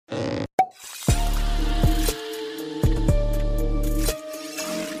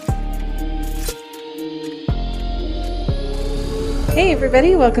Hey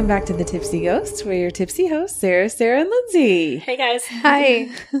everybody, welcome back to the Tipsy Ghost. We're your tipsy hosts, Sarah, and Lindsay. Hey guys. Hi.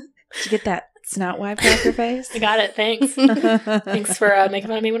 Did you get that snot wiped off your face? I got it, thanks. Thanks for making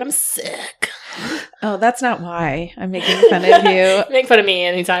fun of me when I'm sick. Oh, that's not why I'm making fun of you. Make fun of me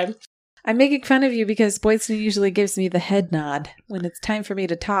anytime. I'm making fun of you because Boydston usually gives me the head nod when it's time for me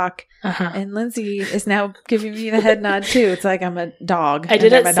to talk. And Lindsay is now giving me the head nod too. It's like I'm a dog. I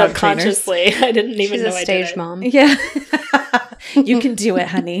did it subconsciously. I didn't even She's know a I stage did it. mom. Yeah. You can do it,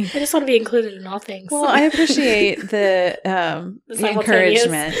 honey. I just want to be included in all things. Well, I appreciate the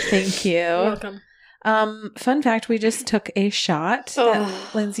encouragement. Thank you. You're welcome. Fun fact, we just took a shot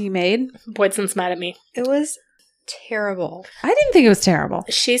that Lindsay made. Boydson's mad at me. It was terrible. I didn't think it was terrible.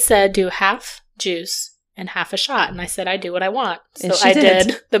 She said do half juice and half a shot. And I said I do what I want. So And she I did.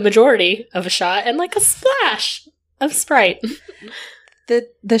 did the majority of a shot and like a splash of Sprite.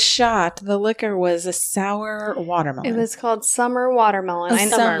 The shot, the liquor was a sour watermelon. It was called Summer Watermelon.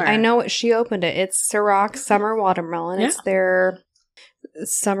 Summer. I know what she opened it. It's Ciroc Summer Watermelon. Yeah. It's their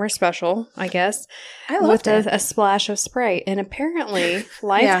summer special, I guess. I loved with it. a splash of Sprite. And apparently,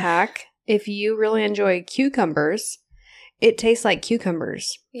 life Yeah. hack, if you really enjoy cucumbers, it tastes like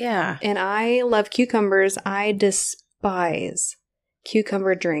cucumbers. Yeah. And I love cucumbers. I despise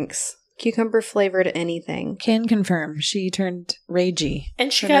cucumber drinks. Cucumber flavored anything. Can confirm. She turned ragey.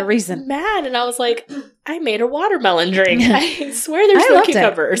 And she For no got reason. mad. And I was like, I made a watermelon drink. I swear there's I no loved it.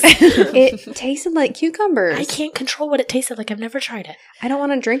 cucumbers. It tasted like cucumbers. I can't control what it tasted like. I've never tried it. I don't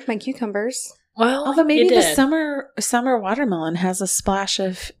want to drink my cucumbers. Well, Although maybe you the did. summer watermelon has a splash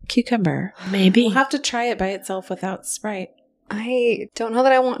of cucumber. Maybe. We'll have to try it by itself without Sprite. I don't know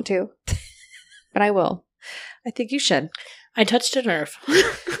that I want to, but I will. I think you should. I touched a nerve.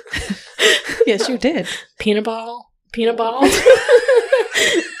 Yes, you did. Peanut ball. Peanut butter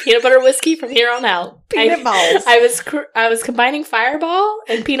whiskey from here on out. Peanut balls. I was combining Fireball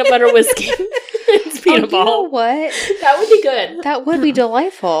and peanut butter whiskey. It's peanut You know ball. what? That would be good. That would be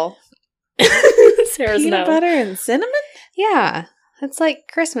delightful. Sarah's Peanut no. butter and cinnamon? Yeah. It's like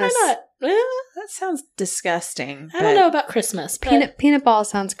Christmas. Why not? That sounds disgusting. I don't know about Christmas. But Peanut ball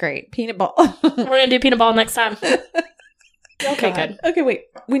sounds great. Peanut ball. we're gonna do peanut ball next time. Okay, good. Okay, wait.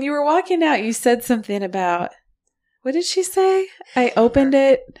 When you were walking out, you said something about, what did she say? I opened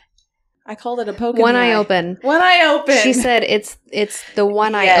it. I called it a poke in One the eye eye. open. One eye open. She said it's the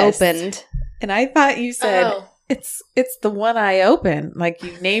one I Yes. opened. And I thought you said, Oh. it's the one eye open. Like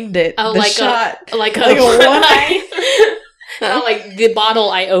you named it. Oh, the like shot. like a Like a one one eye. Not like the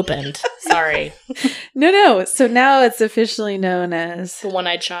bottle I opened. Sorry. No. So now it's officially known as The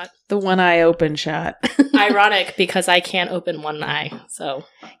one-eyed shot. the one eye open shot. Ironic because I can't open one eye. So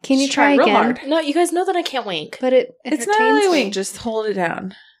Can you Just try real again? hard. no, you guys know that I can't wink. But it It's not entertains really a me. wink. Just hold it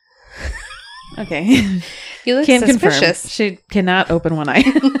down. Okay. You look Can confirm. suspicious. She cannot open one eye.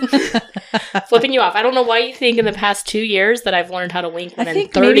 Flipping you off. I don't know why you think in the past 2 years that I've learned how to wink I when in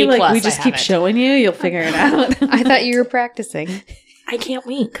think 30 maybe like plus we I just keep haven't. showing you. You'll figure it out. I thought you were practicing. I can't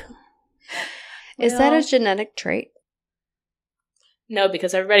wink. Is that a Well- genetic trait? No,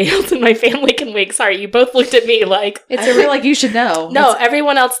 because everybody else in my family can wink. Sorry, you both looked at me like... I feel like you should know. No,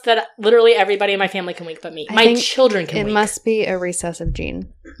 everyone else literally everybody in my family can wink but me. I My think children can It wink. must be a recessive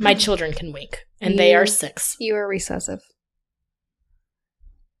gene. My children can wink. And they are 6. You are recessive.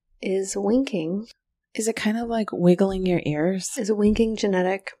 Is winking Is it kind of like wiggling your ears?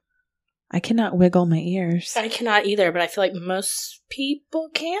 genetic? I cannot wiggle my ears. I cannot either, but I feel like most people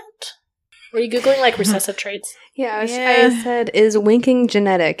can't. Were you Googling like recessive traits? Yeah, Yeah. I said, is winking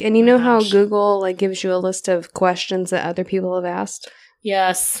genetic? And you know how Gosh. Google like gives you a list of questions that other people have asked?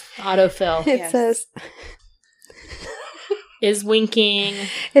 Yes. Autofill. It Yes. says, Is winking.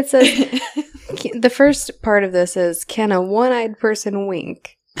 it says, the first part of this is, can a one-eyed person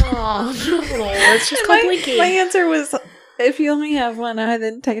wink? Oh, no. It's just called winking. My answer was, if you only have one eye,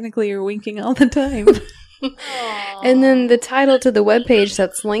 then technically you're winking all the time. Aw. And then the title to the webpage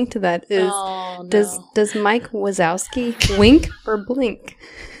that's linked to that is, Oh, no. does Mike Wazowski wink or blink?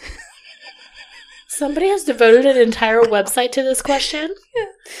 Somebody has devoted an entire website to this question?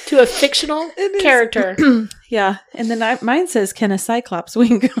 To a fictional It is. character. Yeah. And then mine says, can a cyclops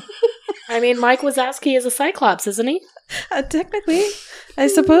wink? I mean, Mike Wazowski is a cyclops, isn't he? Technically, I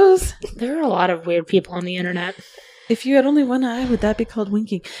suppose. There are a lot of weird people on the internet. If you had only one eye, would that be called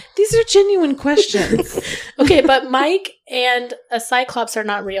winking? These are genuine questions. Okay, but Mike and a cyclops are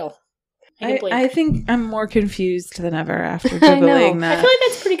not real. I can blink. I think I'm more confused than ever after I know. Googling I that. feel like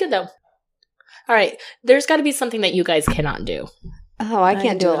that's pretty good, though. All right, there's got to be something that you guys cannot do. Oh, I I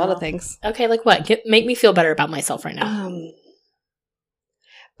can't do do a it lot all. of things. Okay, like what? Make me feel better about myself right now.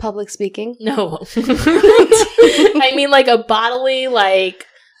 Public speaking? No. I mean like a bodily, like...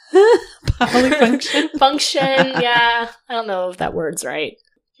 Bodily function? Function, yeah. I don't know if that word's right.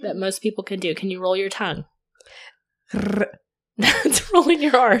 That most people can do. Can you roll your tongue? That's rolling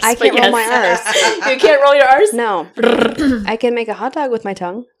your R's. I can't roll my R's. You can't roll your R's? No. I can make a hot dog with my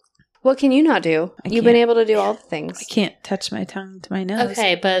tongue. What can you not do? You've been able to do all the things. I can't touch my tongue to my nose.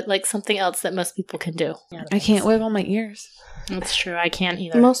 Okay, but like something else that most people can do. I can't wiggle my ears. That's true. I can't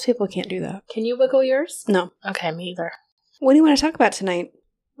either. Most people can't do that. Can you wiggle yours? No. Okay, me either. What do you want to talk about tonight?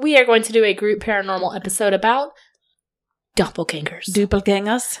 We are going to do a group paranormal episode about doppelgangers.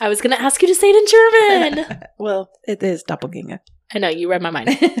 Doppelgängers. I was going to ask you to say it in German. Well, it is doppelganger. I know, you read my mind.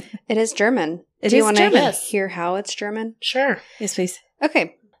 It is German. Do you want to hear how it's German? Sure. Yes, please.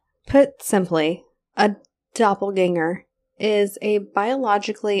 Okay. Put simply, a doppelganger is a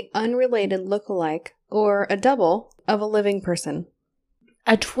biologically unrelated lookalike or a double of a living person.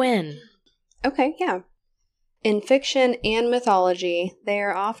 A twin. Okay, yeah. In fiction and mythology, they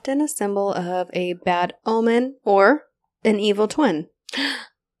are often a symbol of a bad omen or an evil twin.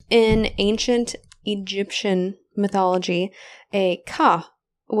 In ancient Egyptian mythology, a ka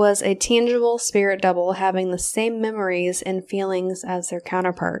was a tangible spirit double having the same memories and feelings as their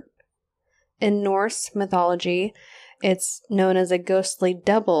counterpart. In Norse mythology, it's known as a ghostly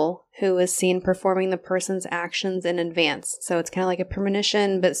double who is seen performing the person's actions in advance. So it's kind of like a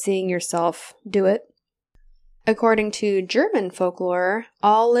premonition, but seeing yourself do it. According to German folklore,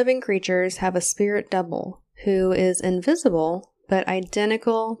 all living creatures have a spirit double who is invisible but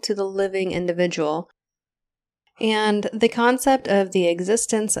identical to the living individual. And the concept of the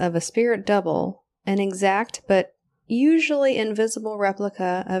existence of a spirit double, an exact but usually invisible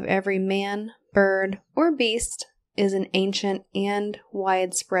replica of every man, bird, or beast, is an ancient and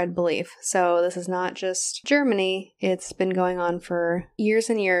widespread belief. So this is not just Germany. It's been going on for years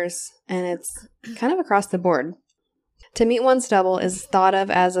and years, and it's kind of across the board. To meet one's double is thought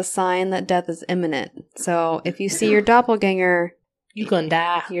of as a sign that death is imminent. So if you see your doppelganger, you're gonna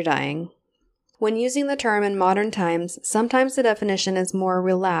die. You're dying. When using the term in modern times, sometimes the definition is more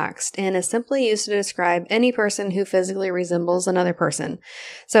relaxed and is simply used to describe any person who physically resembles another person.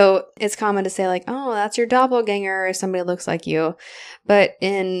 So it's common to say like, oh, that's your doppelganger if somebody looks like you. But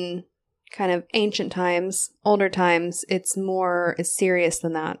in kind of ancient times, older times, it's serious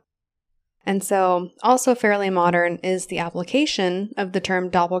than that. And so also fairly modern is the application of the term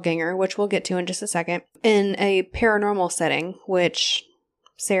doppelganger, which we'll get to in just a second, in a paranormal setting, which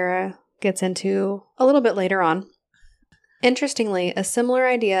Sarah gets into a little bit later on. Interestingly, a similar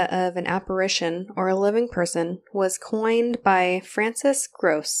idea of an apparition or a living person was coined by Francis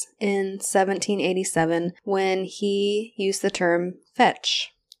Gross in 1787 when he used the term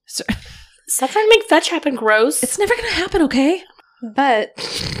fetch. Stop trying to make fetch happen, Gross. It's never going to happen, okay?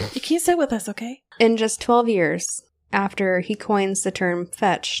 But you can't sit with us, okay? In just 12 years after he coins the term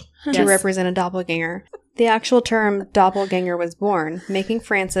fetch to represent a doppelganger, the actual term doppelganger was born, making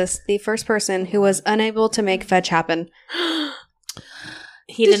Francis the first person who was unable to make fetch happen.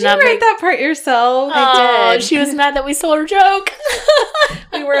 Did you write that part yourself? I did. She was mad that we stole her joke.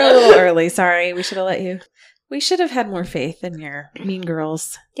 We were a little early. Sorry. We should have let you. We should have had more faith in your Mean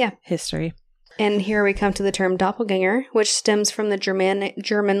Girls history. And here we come to the term doppelganger, which stems from the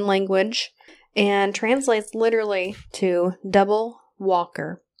German language and translates literally to double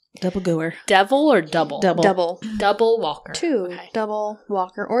walker. Double goer. Devil or double? Double. Double walker. Double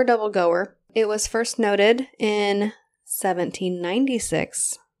walker or double goer. It was first noted in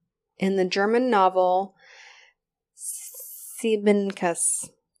 1796 in the German novel Siebenkäse.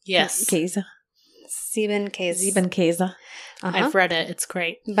 Yes. Käse. Siebenkäse. I've read it. It's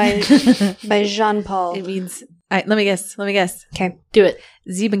great. By Jean-Paul. It means... let me guess. Okay. Do it.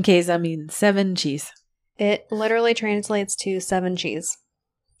 Siebenkäse means 7 cheese. It literally translates to 7 cheese.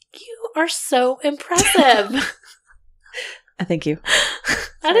 You are so impressive. Thank you.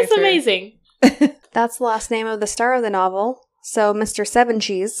 That is amazing. That's the last name of the star of the novel. So Mr. Seven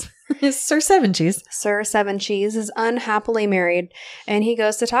Cheese. Sir Seven Cheese. Sir Seven Cheese is unhappily married, and he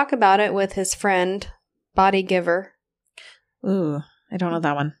goes to talk about it with his friend, Body Giver. Ooh, I don't know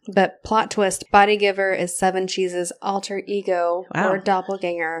that one. But plot twist, Body Giver is Seven Cheese's alter ego or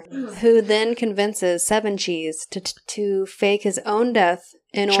doppelganger, who then convinces Seven Cheese to fake his own death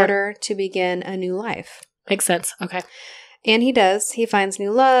in order to begin a new life. Makes sense. Okay. And he does. He finds new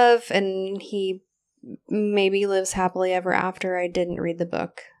love, and he maybe lives happily ever after. I didn't read the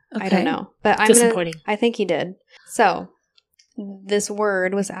book. Okay. I don't know. But disappointing. I think he did. So, this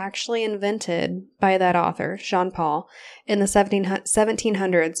word was actually invented by that author, Jean-Paul, in the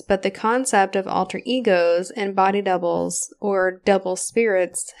 1700s, but the concept of alter egos and body doubles or double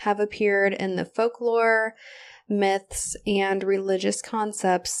spirits have appeared in the folklore, myths, and religious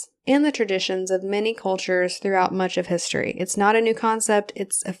concepts and the traditions of many cultures throughout much of history. It's not a new concept,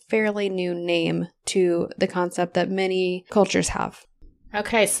 it's a fairly new name to the concept that many cultures have.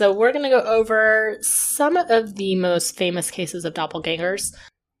 Okay, so we're going to go over some of the most famous cases of doppelgangers.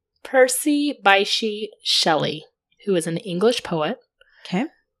 Percy Bysshe Shelley, who is an English poet. Okay.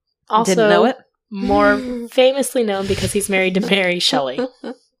 Also, didn't know it. More famously known because he's married to Mary Shelley.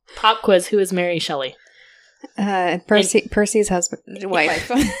 Pop quiz, who is Mary Shelley? Percy's husband, wife.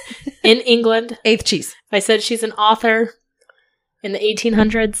 In England. Eighth cheese. I said she's an author in the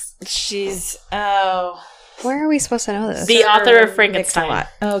 1800s. She's, Where are we supposed to know this? The author of Frankenstein.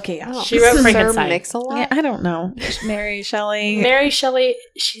 Okay, yeah. She wrote Frankenstein. Mix-a-Lot? Yeah, I don't know. Mary Shelley. Mary Shelley,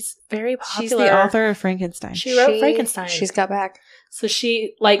 she's very popular. She's the author of Frankenstein. She wrote Frankenstein. She's got back. So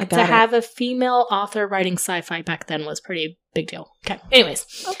she, have a female author writing sci-fi back then was pretty big deal. Okay.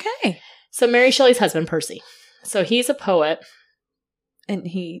 Anyways. Okay. So Mary Shelley's husband, Percy. So he's a poet. And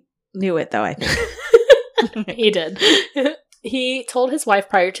he knew it, though, I think. He did. He told his wife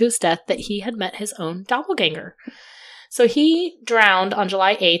prior to his death that he had met his own doppelganger. So he drowned on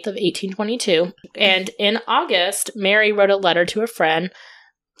July 8th of 1822. And in August, Mary wrote a letter to a friend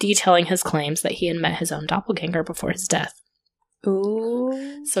detailing his claims that he had met his own doppelganger before his death.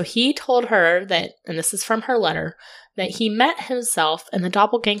 Ooh. So he told her that, and this is from her letter, that he met himself and the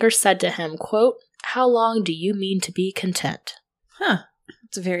doppelganger said to him, quote, "How long do you mean to be content?" Huh.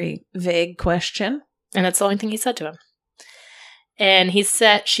 It's a very vague question. And that's the only thing he said to him. And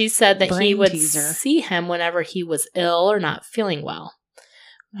she said that he would see him whenever he was ill or not feeling well.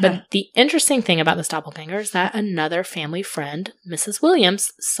 But the interesting thing about this doppelganger is that another family friend, Mrs.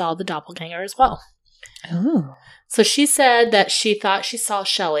 Williams, saw the doppelganger as well. Oh. So she said that she thought she saw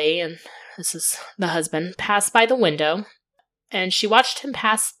Shelley, and this is the husband, pass by the window. And she watched him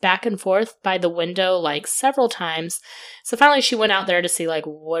pass back and forth by the window several times. So finally she went out there to see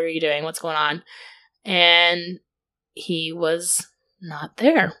what are you doing? What's going on? And he was not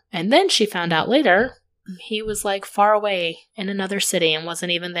there. And then she found out later he was far away in another city and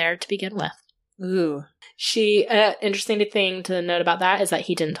wasn't even there to begin with. Ooh. Interesting thing to note about that is that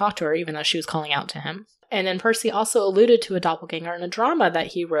he didn't talk to her even though she was calling out to him. And then Percy also alluded to a doppelganger in a drama that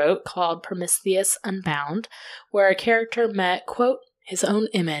he wrote called Prometheus Unbound, where a character met, quote, his own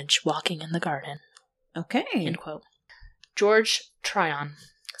image walking in the garden. Okay. End quote. George Tryon.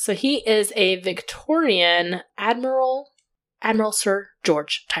 So he is a Victorian Admiral Sir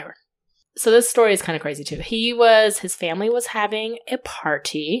George Tryon. So this story is kind of crazy too. His family was having a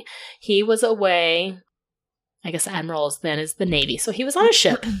party. He was away. I guess admirals then is the Navy. So he was on a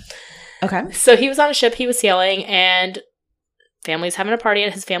ship. Okay. So he was on a ship, he was sailing, and family's having a party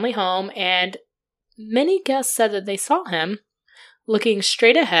at his family home, and many guests said that they saw him looking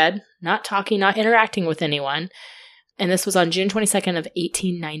straight ahead, not talking, not interacting with anyone. And this was on June 22nd of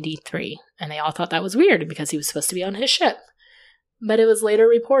 1893. And they all thought that was weird because he was supposed to be on his ship. But it was later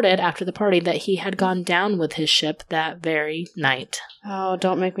reported after the party that he had gone down with his ship that very night. Oh,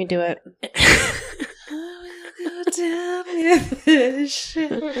 don't make me do it.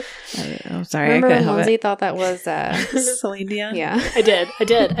 I'm sorry. Remember I couldn't when help Lindsay it. thought that was Celine Dion? Yeah. I did.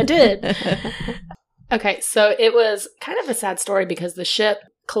 Okay, so it was kind of a sad story because the ship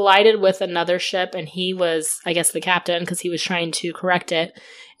collided with another ship and he was, I guess, the captain because he was trying to correct it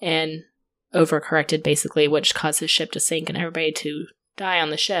and overcorrected basically, which caused his ship to sink and everybody to die on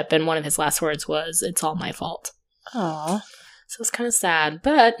the ship. And one of his last words was, "It's all my fault." Aw. So it's kind of sad,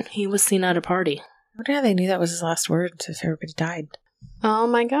 but he was seen at a party. I wonder how they knew that was his last words if everybody died. Oh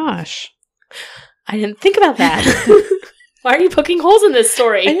my gosh. I didn't think about that. Why are you poking holes in this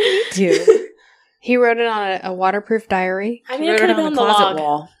story? I didn't need to. He wrote it on a waterproof diary. I mean, He it wrote could it have on been the on the closet log.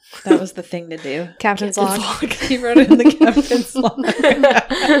 wall. That was the thing to do. Captain's log. He wrote it in the captain's log.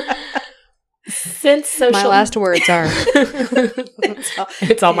 Since social... My last words are...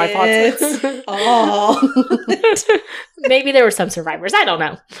 It's all my fault. It's all. Maybe there were some survivors. I don't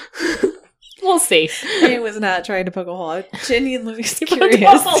know. We'll see. I was not trying to poke a hole. I genuinely was You curious. put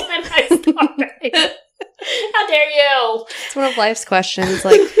a hole in my story. How dare you? It's one of life's questions.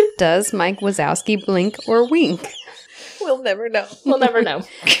 Does Mike Wazowski blink or wink? We'll never know. We'll never know.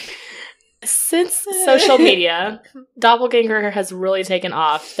 Since social media, Doppelganger has really taken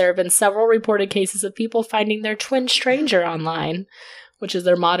off. There have been several reported cases of people finding their twin stranger online, which is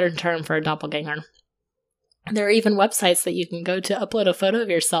their modern term for a doppelganger. There are even websites that you can go to upload a photo of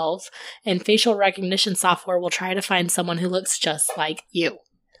yourselves, and facial recognition software will try to find someone who looks just like you.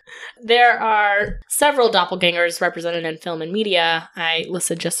 There are several doppelgangers represented in film and media. I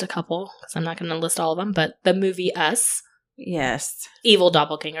listed just a couple because I'm not going to list all of them, but the movie Us. Yes. Evil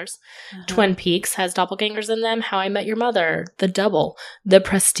doppelgangers. Twin Peaks has doppelgangers in them. How I Met Your Mother. The Double. The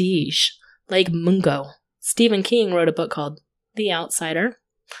Prestige. Lake Mungo. Stephen King wrote a book called The Outsider.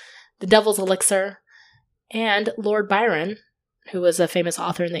 The Devil's Elixir. And Lord Byron, who was a famous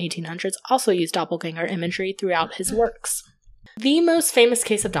author in the 1800s, also used doppelganger imagery throughout his works. The most famous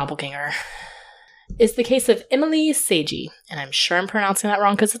case of doppelganger is the case of Emily Sagee, and I'm sure I'm pronouncing that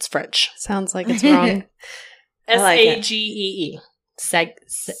wrong because it's French. Sounds like it's wrong. Sagee.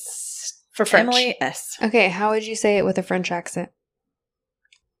 For French. Emily S. Okay, how would you say it with a French accent?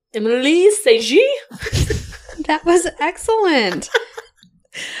 Emily Sagee? That was excellent.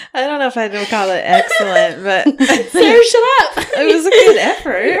 I don't know if I'd call it excellent, but Sarah, shut up. It was a good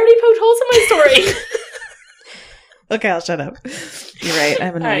effort. You already poked holes in my story. Okay, I'll shut up. You're right.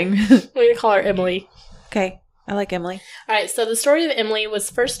 I'm annoying. Right. We're going to call her Emily. Okay. I like Emily. All right. So the story of Emily was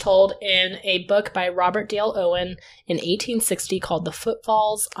first told in a book by Robert Dale Owen in 1860 called The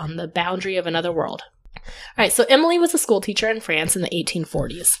Footfalls on the Boundary of Another World. All right. So Emily was a school teacher in France in the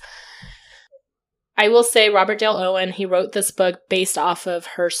 1840s. I will say Robert Dale Owen, he wrote this book based off of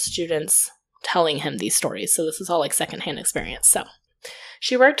her students telling him these stories. So this is all like secondhand experience. So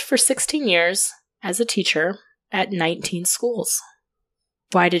she worked for 16 years as a teacher at 19 schools.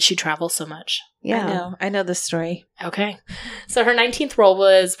 Why did she travel so much? Yeah. I know this story. Okay. So her 19th role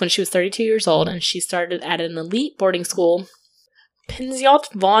was when she was 32 years old, and she started at an elite boarding school,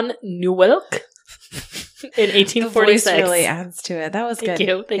 Pensionnat von Nieuwelk, in 1846. The voice really adds to it. That was good.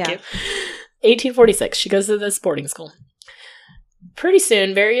 Thank you. 1846. She goes to this boarding school. Pretty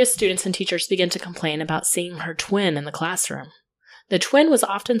soon, various students and teachers began to complain about seeing her twin in the classroom. The twin was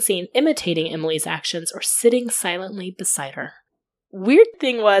often seen imitating Emily's actions or sitting silently beside her. Weird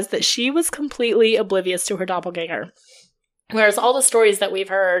thing was that she was completely oblivious to her doppelganger. Whereas all the stories that we've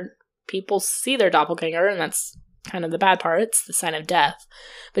heard, people see their doppelganger, and that's kind of the bad part. It's the sign of death.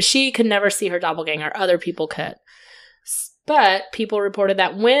 But she could never see her doppelganger. Other people could. But people reported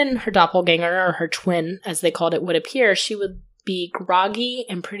that when her doppelganger, or her twin, as they called it, would appear, she would be groggy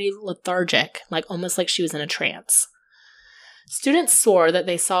and pretty lethargic, like almost like she was in a trance. Students swore that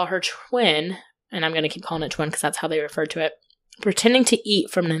they saw her twin, and I'm going to keep calling it twin because that's how they referred to it, pretending to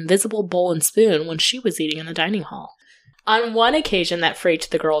eat from an invisible bowl and spoon when she was eating in the dining hall. On one occasion that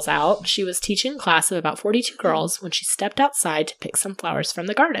freaked the girls out, she was teaching a class of about 42 girls when she stepped outside to pick some flowers from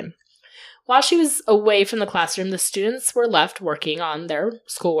the garden. While she was away from the classroom, the students were left working on their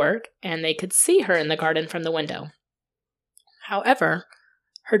schoolwork, and they could see her in the garden from the window. However,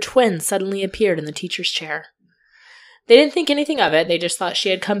 her twin suddenly appeared in the teacher's chair. They didn't think anything of it, they just thought she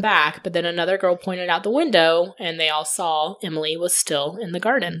had come back, but then another girl pointed out the window, and they all saw Emily was still in the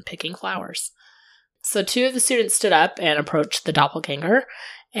garden picking flowers. So 2 of the students stood up and approached the doppelganger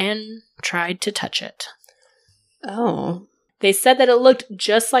and tried to touch it. Oh. They said that it looked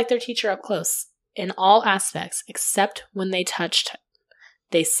just like their teacher up close, in all aspects, except when they touched it.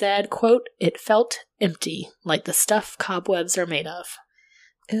 They said, quote, "It felt empty, like the stuff cobwebs are made of."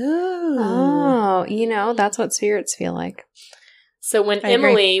 Ooh. Oh, that's what spirits feel like. So when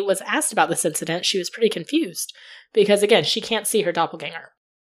Emily was asked about this incident, she was pretty confused because, again, she can't see her doppelganger.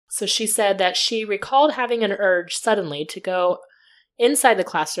 So she said that she recalled having an urge suddenly to go inside the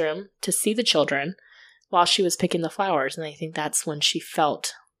classroom to see the children while she was picking the flowers. And I think that's when she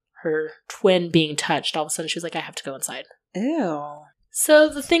felt her twin being touched. All of a sudden, she was like, I have to go inside. Ew. So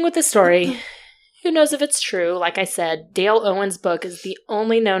the thing with this story, who knows if it's true? Like I said, Dale Owen's book is the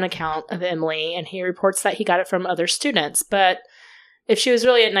only known account of Emily, and he reports that he got it from other students. But if she was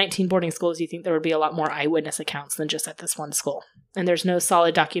really at 19 boarding schools, you think there would be a lot more eyewitness accounts than just at this one school. And there's no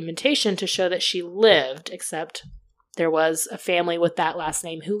solid documentation to show that she lived, except there was a family with that last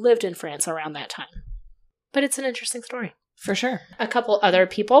name who lived in France around that time. But it's an interesting story. For sure. A couple other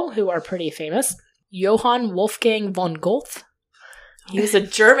people who are pretty famous. Johann Wolfgang von Goethe. He was a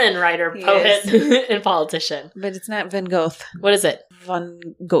German writer, poet, and politician. But it's not Van Gogh. What is it? Van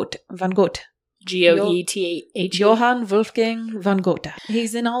Gogh. Van Gogh. Goethe. Johann Wolfgang von Goethe.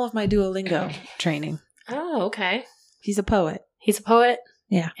 He's in all of my Duolingo training. Oh, okay. He's a poet. He's a poet?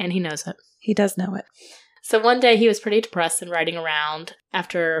 Yeah. And he knows it. He does know it. So one day he was pretty depressed and riding around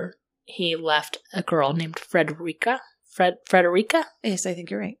after he left a girl named Frederica. Frederica? Yes, I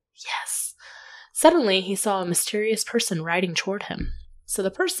think you're right. Yes. Suddenly, he saw a mysterious person riding toward him. So the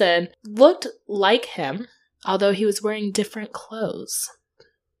person looked like him, although he was wearing different clothes.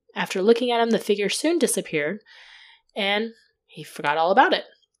 After looking at him, the figure soon disappeared, and he forgot all about it.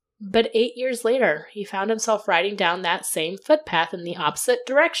 But 8 years later, he found himself riding down that same footpath in the opposite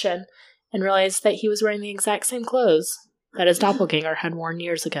direction and realized that he was wearing the exact same clothes that his doppelganger had worn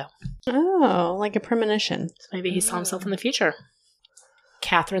years ago. Oh, like a premonition. So maybe he saw himself in the future.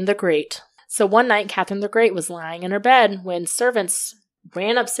 Catherine the Great. So one night, Catherine the Great was lying in her bed when servants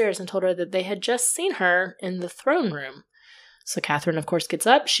ran upstairs and told her that they had just seen her in the throne room. So Catherine, of course, gets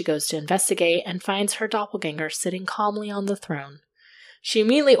up, she goes to investigate, and finds her doppelganger sitting calmly on the throne. She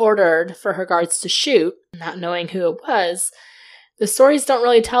immediately ordered for her guards to shoot, not knowing who it was. The stories don't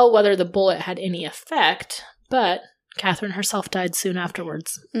really tell whether the bullet had any effect, but Catherine herself died soon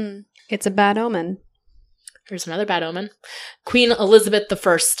afterwards. It's a bad omen. Here's another bad omen. Queen Elizabeth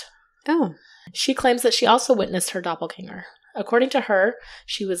I. Oh. She claims that she also witnessed her doppelganger. According to her,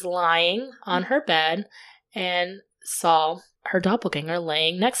 she was lying on her bed and saw her doppelganger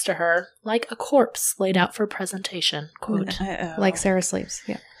laying next to her like a corpse laid out for presentation. Quote. Like Sarah sleeps.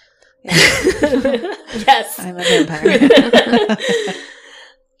 Yeah. Yes. I'm a vampire.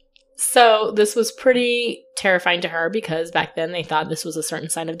 So this was pretty terrifying to her because back then they thought this was a certain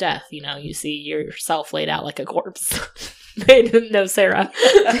sign of death. You know, you see yourself laid out like a corpse. They didn't know Sarah.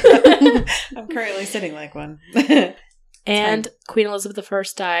 I'm currently sitting like one. And Queen Elizabeth I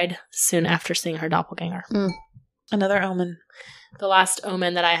died soon after seeing her doppelganger. Another omen. The last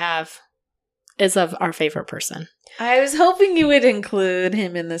omen that I have is of our favorite person. I was hoping you would include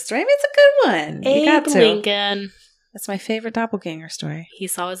him in this story. I mean, it's a good one. You got Abe to. Lincoln. That's my favorite doppelganger story. He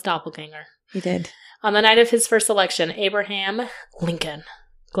saw his doppelganger. He did. On the night of his first election, Abraham Lincoln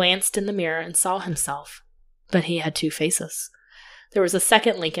glanced in the mirror and saw himself. But he had two faces. There was a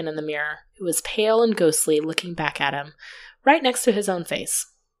second Lincoln in the mirror, who was pale and ghostly, looking back at him, right next to his own face.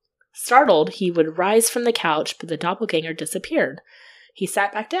 Startled, he would rise from the couch, but the doppelganger disappeared. He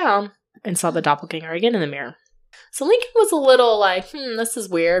sat back down and saw the doppelganger again in the mirror. So Lincoln was a little like, this is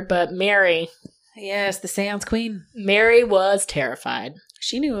weird, but Mary... Yes, the seance queen. Mary was terrified.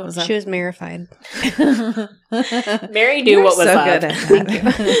 She knew what was up. She was marified. Mary knew what was so up. Good at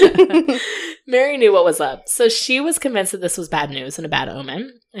that. Mary knew what was up. So she was convinced that this was bad news and a bad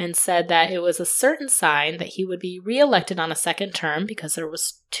omen and said that it was a certain sign that he would be reelected on a second term because there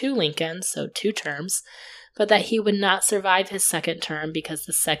was 2 Lincolns, so 2 terms, but that he would not survive his second term because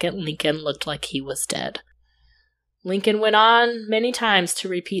the second Lincoln looked like he was dead. Lincoln went on many times to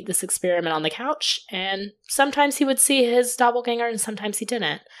repeat this experiment on the couch, and sometimes he would see his doppelganger and sometimes he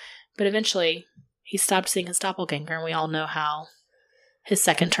didn't. But eventually, he stopped seeing his doppelganger, and we all know how his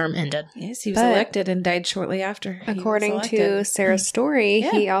second term ended. Yes, he was elected and died shortly after. According to Sarah's story,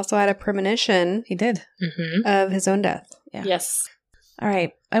 he also had a premonition. He did. Of his own death. Yeah. Yes. All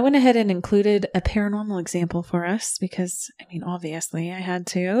right. I went ahead and included a paranormal example for us because, obviously I had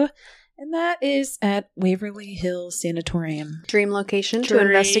to. And that is at Waverly Hills Sanatorium. Dream location to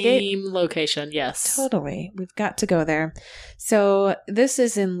investigate? Dream location, yes. Totally. We've got to go there. So this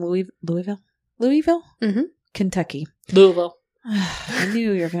is in Louisville? Mm-hmm. Kentucky. Louisville. I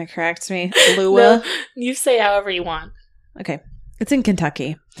knew you were going to correct me. Louisville. No, you say however you want. Okay. It's in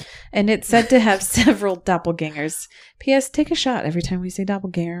Kentucky. And it's said to have several doppelgangers. P.S. Take a shot every time we say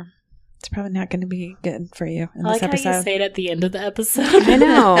doppelganger. It's probably not going to be good for you in this episode. How you say it at the end of the episode. I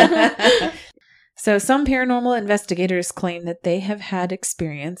know. So some paranormal investigators claim that they have had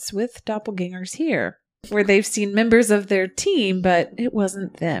experience with doppelgangers here, where they've seen members of their team, but it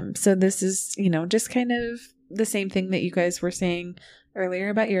wasn't them. So this is, just kind of the same thing that you guys were saying earlier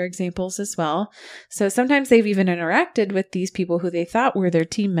about your examples as well. So sometimes they've even interacted with these people who they thought were their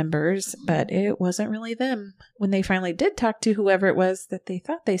team members, but it wasn't really them. When they finally did talk to whoever it was that they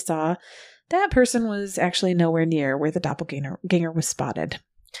thought they saw, that person was actually nowhere near where the doppelganger was spotted.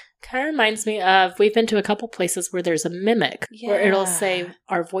 Kind of reminds me of, we've been to a couple places where there's a mimic, where it'll say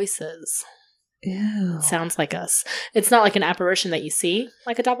our voices. Ew. It sounds like us. It's not like an apparition that you see,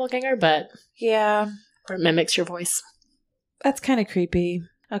 like a doppelganger, but yeah, or it mimics your voice. That's kind of creepy.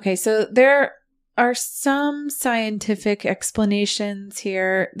 Okay, so there are some scientific explanations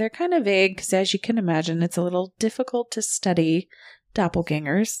here. They're kind of vague because, as you can imagine, it's a little difficult to study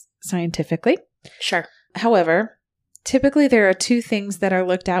doppelgangers scientifically. Sure. However, typically there are 2 things that are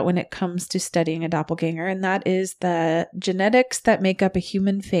looked at when it comes to studying a doppelganger, and that is the genetics that make up a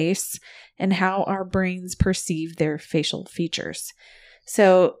human face and how our brains perceive their facial features.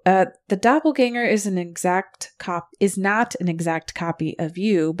 So the doppelganger is not an exact copy of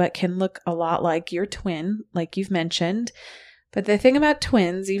you, but can look a lot like your twin, like you've mentioned. But the thing about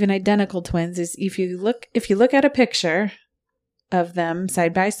twins, even identical twins, is if you look at a picture of them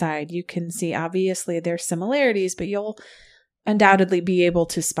side by side, you can see obviously their similarities, but you'll undoubtedly be able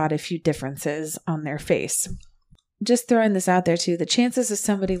to spot a few differences on their face. Just throwing this out there too, the chances of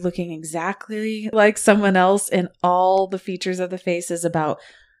somebody looking exactly like someone else in all the features of the face is about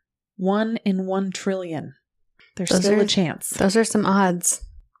 1 in 1 trillion. There's still a chance. Those are some odds.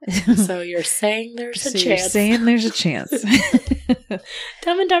 So you're saying there's a chance. You're saying there's a chance.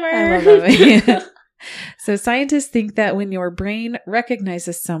 Dumb and Dumber. I love that. So scientists think that when your brain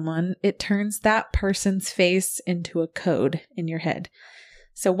recognizes someone, it turns that person's face into a code in your head.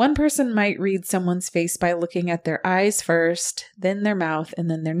 So one person might read someone's face by looking at their eyes first, then their mouth, and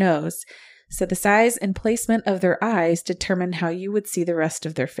then their nose. So the size and placement of their eyes determine how you would see the rest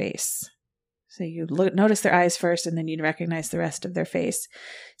of their face. So you notice their eyes first, and then you'd recognize the rest of their face.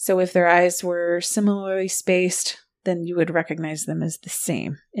 So if their eyes were similarly spaced, then you would recognize them as the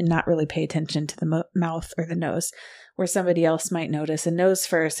same and not really pay attention to the mouth or the nose, where somebody else might notice a nose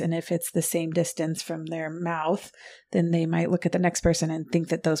first. And if it's the same distance from their mouth, then they might look at the next person and think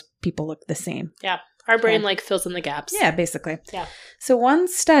that those people look the same. Yeah. Our brain fills in the gaps. Yeah, basically. Yeah. So one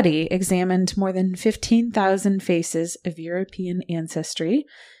study examined more than 15,000 faces of European ancestry.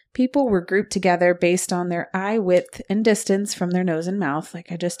 People were grouped together based on their eye width and distance from their nose and mouth,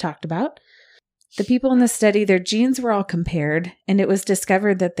 like I just talked about. The people in the study, their genes were all compared, and it was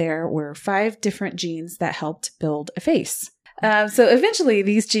discovered that there were 5 different genes that helped build a face. So eventually,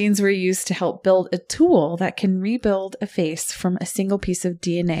 these genes were used to help build a tool that can rebuild a face from a single piece of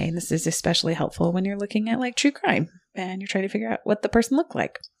DNA. And this is especially helpful when you're looking at like true crime and you're trying to figure out what the person looked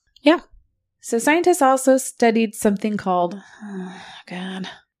like. Yeah. So scientists also studied something called,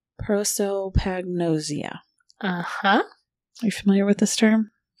 prosopagnosia. Uh-huh. Are you familiar with this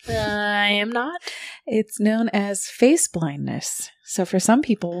term? I am not. It's known as face blindness. So for some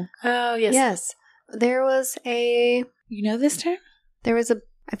people... Oh, yes. Yes. There was a... You know this term?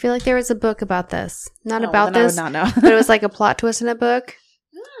 I feel like there was a book about this. Not Oh, about then this. I would not know. But it was like a plot twist in a book.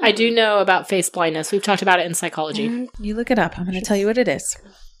 I do know about face blindness. We've talked about it in psychology. You look it up. I'm going to tell you what it is.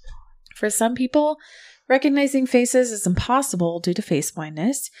 For some people, recognizing faces is impossible due to face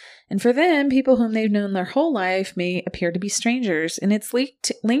blindness. And for them, people whom they've known their whole life may appear to be strangers. And it's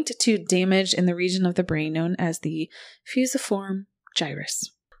linked to damage in the region of the brain known as the fusiform gyrus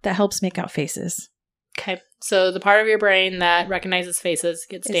that helps make out faces. Okay. So the part of your brain that recognizes faces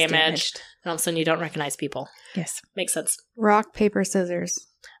gets It's damaged. And all of a sudden you don't recognize people. Yes. Makes sense. Rock, paper, scissors.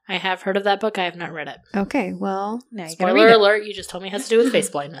 I have heard of that book. I have not read it. Okay, well, Now you gotta Spoiler read it. alert, you just told me it has to do with face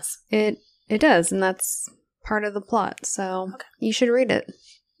blindness. it does, and that's part of the plot. So you should read it.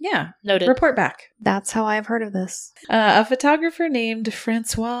 Yeah. Noted. Report back. That's how I've heard of this. A photographer named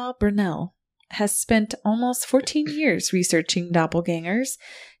Francois Brunel has spent almost 14 years researching doppelgangers.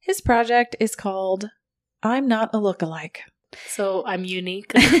 His project is called I'm Not a Lookalike. So I'm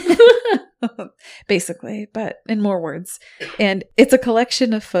unique. Basically, but in more words. And it's a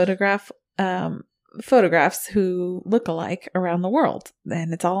collection of photographs who look alike around the world.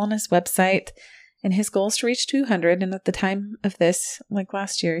 And it's all on his website. And his goal is to reach 200. And at the time of this, like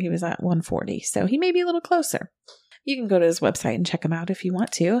last year, he was at 140. So he may be a little closer. You can go to his website and check him out if you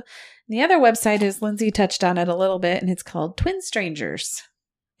want to. The other website is, Lindsay touched on it a little bit, and it's called Twin Strangers.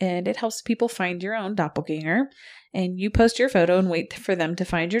 And it helps people find your own doppelganger. And you post your photo and wait for them to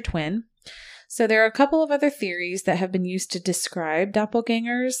find your twin. So there are a couple of other theories that have been used to describe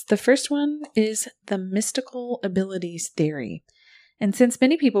doppelgangers. The first one is the mystical abilities theory. And since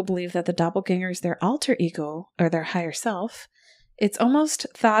many people believe that the doppelganger is their alter ego or their higher self, it's almost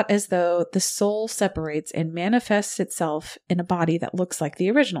thought as though the soul separates and manifests itself in a body that looks like the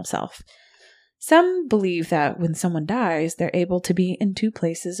original self. Some believe that when someone dies, they're able to be in 2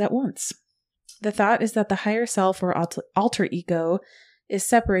 places at once. The thought is that the higher self or alter ego is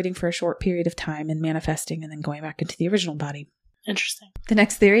separating for a short period of time and manifesting and then going back into the original body. Interesting. The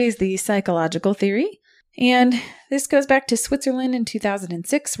next theory is the psychological theory. And this goes back to Switzerland in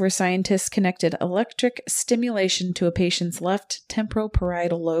 2006, where scientists connected electric stimulation to a patient's left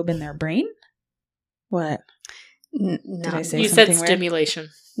temporoparietal lobe in their brain. What? No. Did I say You something said weird? stimulation.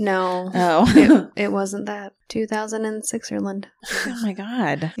 No. Oh. It wasn't that. 2000 in Switzerland. Oh my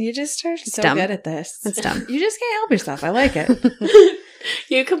God. You just are so dumb. good at this. It's dumb. You just can't help yourself. I like it.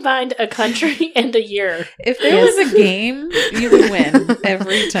 You combined a country and a year. If there was a game, you would win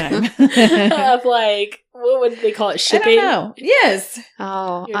every time. Of like, what would they call it? I Shipping? don't know. Yes.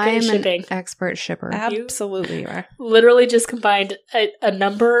 Oh, You're I good am at shipping. an expert shipper. Absolutely you are. Literally just combined a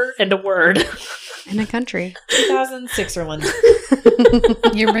number and a word. In a country. 2006 Switzerland.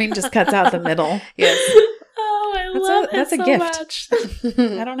 Your brain just cuts out the middle. Yes. Oh, I love that's it a so gift. much.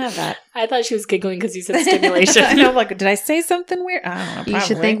 I don't have that. I thought she was giggling because you said stimulation. I know, like, did I say something weird? I don't know. You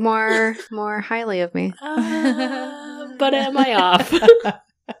should probably. think more highly of me. but am I off?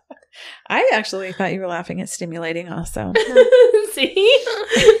 I actually thought you were laughing at stimulating also. See?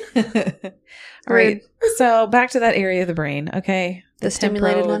 All right. So back to that area of the brain. Okay. The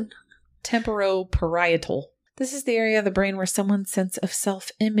stimulated one? Temporoparietal. This is the area of the brain where someone's sense of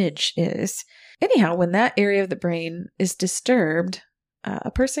self-image is. Anyhow, when that area of the brain is disturbed,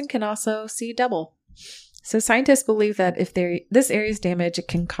 a person can also see double. So scientists believe that if this area is damaged, it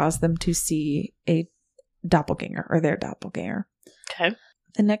can cause them to see a doppelganger or their doppelganger. Okay.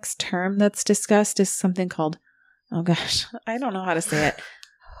 The next term that's discussed is something called, oh gosh, I don't know how to say it.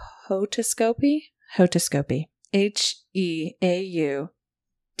 Hotoscopy? Hotoscopy. Heautoscopy.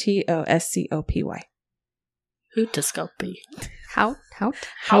 Hootoscopy.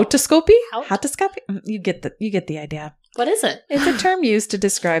 Hotoscopy? Hotoscopy? You get the idea. What is it? It's a term used to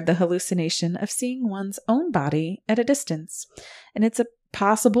describe the hallucination of seeing one's own body at a distance. And it's a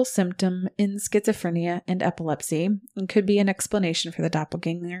possible symptom in schizophrenia and epilepsy and could be an explanation for the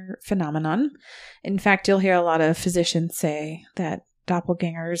doppelganger phenomenon. In fact, you'll hear a lot of physicians say that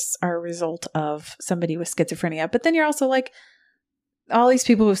doppelgangers are a result of somebody with schizophrenia. But then you're also like, all these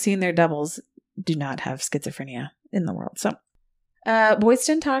people who've seen their doubles do not have schizophrenia in the world. So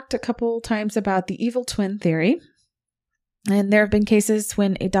Boyston talked a couple times about the evil twin theory. And there have been cases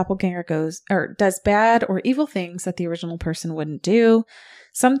when a doppelganger does bad or evil things that the original person wouldn't do.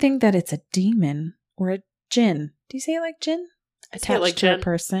 Some think that it's a demon or a jinn. Do you say it like jinn? Attached like to jinn. a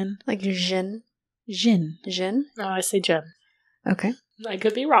person. Like jinn? Jinn. Jinn? No, I say Jen. Okay. I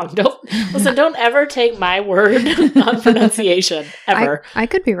could be wrong. Don't ever take my word on pronunciation, ever. I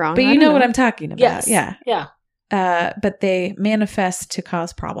could be wrong. But you know what I'm talking about. Yes. Yeah. Yeah. But they manifest to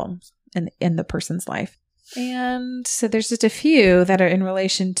cause problems in the person's life. And so there's just a few that are in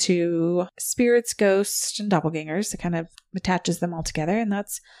relation to spirits, ghosts, and doppelgangers. It kind of attaches them all together. And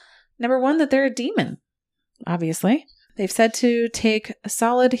that's number one, that they're a demon, obviously. They've said to take a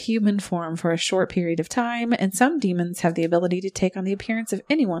solid human form for a short period of time. And some demons have the ability to take on the appearance of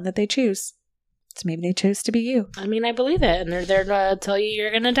anyone that they choose. So maybe they chose to be you. I mean, I believe it. And they're there to tell you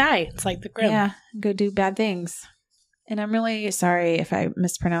you're going to die. It's like the Grimm. Yeah, go do bad things. And I'm really sorry if I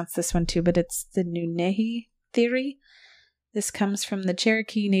mispronounce this one too, but it's the Nunehi theory. This comes from the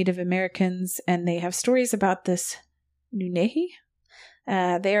Cherokee Native Americans, and they have stories about this Nunehi.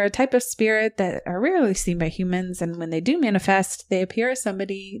 They are a type of spirit that are rarely seen by humans, and when they do manifest, they appear as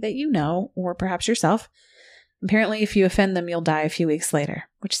somebody that you know, or perhaps yourself. Apparently, if you offend them, you'll die a few weeks later,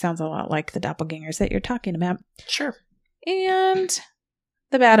 which sounds a lot like the doppelgangers that you're talking about. Sure. And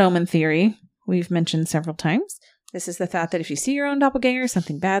the bad omen theory, we've mentioned several times. This is the thought that if you see your own doppelganger,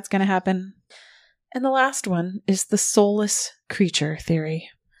 something bad's going to happen. And the last one is the soulless creature theory.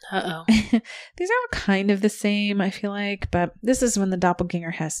 Uh-oh. These are all kind of the same, I feel like, but this is when the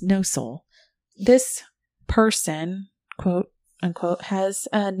doppelganger has no soul. This person, quote unquote, has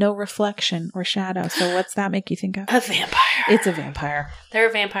no reflection or shadow. So what's that make you think of? A vampire. It's a vampire. They're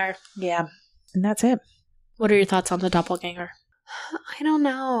a vampire. Yeah. And that's it. What are your thoughts on the doppelganger? I don't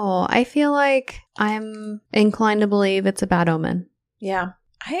know. I feel like I'm inclined to believe it's a bad omen. Yeah.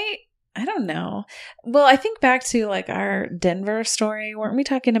 I don't know. Well, I think back to like our Denver story. Weren't we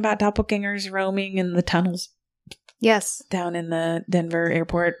talking about doppelgangers roaming in the tunnels? Yes. Down in the Denver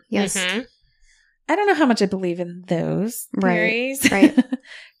airport? Yes. Mm-hmm. I don't know how much I believe in those theories. Right.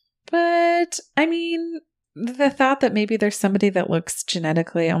 But I mean, the thought that maybe there's somebody that looks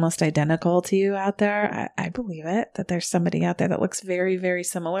genetically almost identical to you out there, I believe it, that there's somebody out there that looks very, very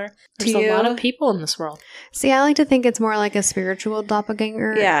similar to you. There's a lot of people in this world. See, I like to think it's more like a spiritual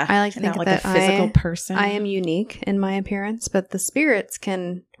doppelganger. Yeah. I like to think not like that a physical person. I am unique in my appearance, but the spirits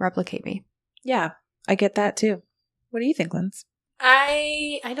can replicate me. Yeah, I get that too. What do you think, Linz?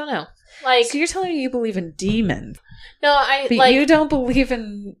 I don't know. Like, So you're telling me you believe in demons, no, but you don't believe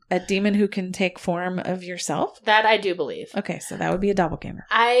in a demon who can take form of yourself? that I do believe. Okay, so that would be a doppelganger.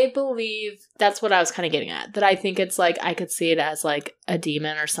 I believe that's what I was kind of getting at. That I think it's like I could see it as like a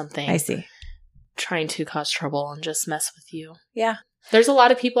demon or something. I see. Trying to cause trouble and just mess with you. Yeah. There's a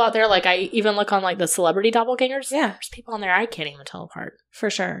lot of people out there. Like I even look on like the celebrity doppelgangers. Yeah. There's people on there I can't even tell apart. For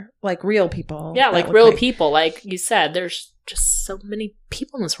sure. Like real people. Yeah, that like look real people. Like you said, there's just so many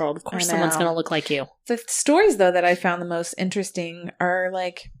people in this world. Of course, I someone's know. going to look like you. The stories, though, that I found the most interesting are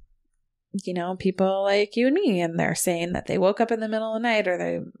like, you know, people like you and me, and they're saying that they woke up in the middle of the night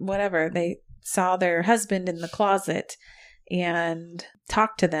or they saw their husband in the closet and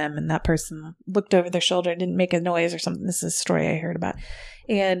talked to them, and that person looked over their shoulder and didn't make a noise or something. This is a story I heard about.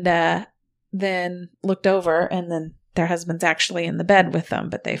 And then looked over, and then their husband's actually in the bed with them,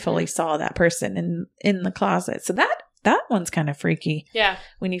 but they fully saw that person in the closet. So that that one's kind of freaky. Yeah.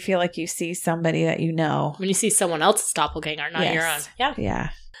 When you feel like you see somebody that you know. When you see someone else's doppelganger, not your own. Yeah. Yeah.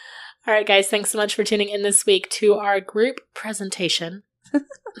 All right, guys. Thanks so much for tuning in this week to our group presentation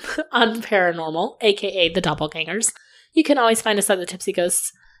on paranormal, aka the doppelgangers. You can always find us at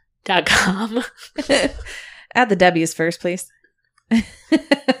thetipsyghosts.com. Add the W's first, please.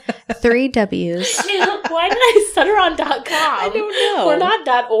 3 W's. Why did I stutter on .com? I don't know. We're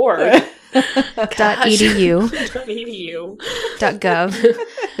not .org. .edu. .edu. .gov.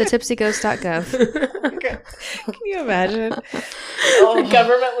 Thetipsyghost.gov. Can you imagine? The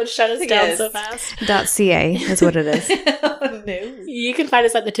government would shut us down so fast. .ca is what it is. Oh, no. You can find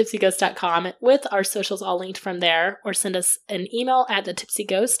us at thetipsyghost.com with our socials all linked from there, or send us an email at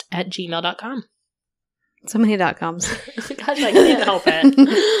thetipsyghost@gmail.com. So many .coms. Gosh, I can't help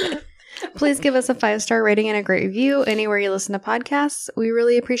it. Please give us a 5-star rating and a great review anywhere you listen to podcasts. We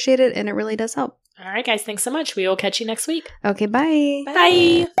really appreciate it, and it really does help. All right, guys. Thanks so much. We will catch you next week. Okay, bye.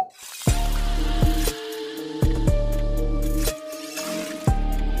 Bye.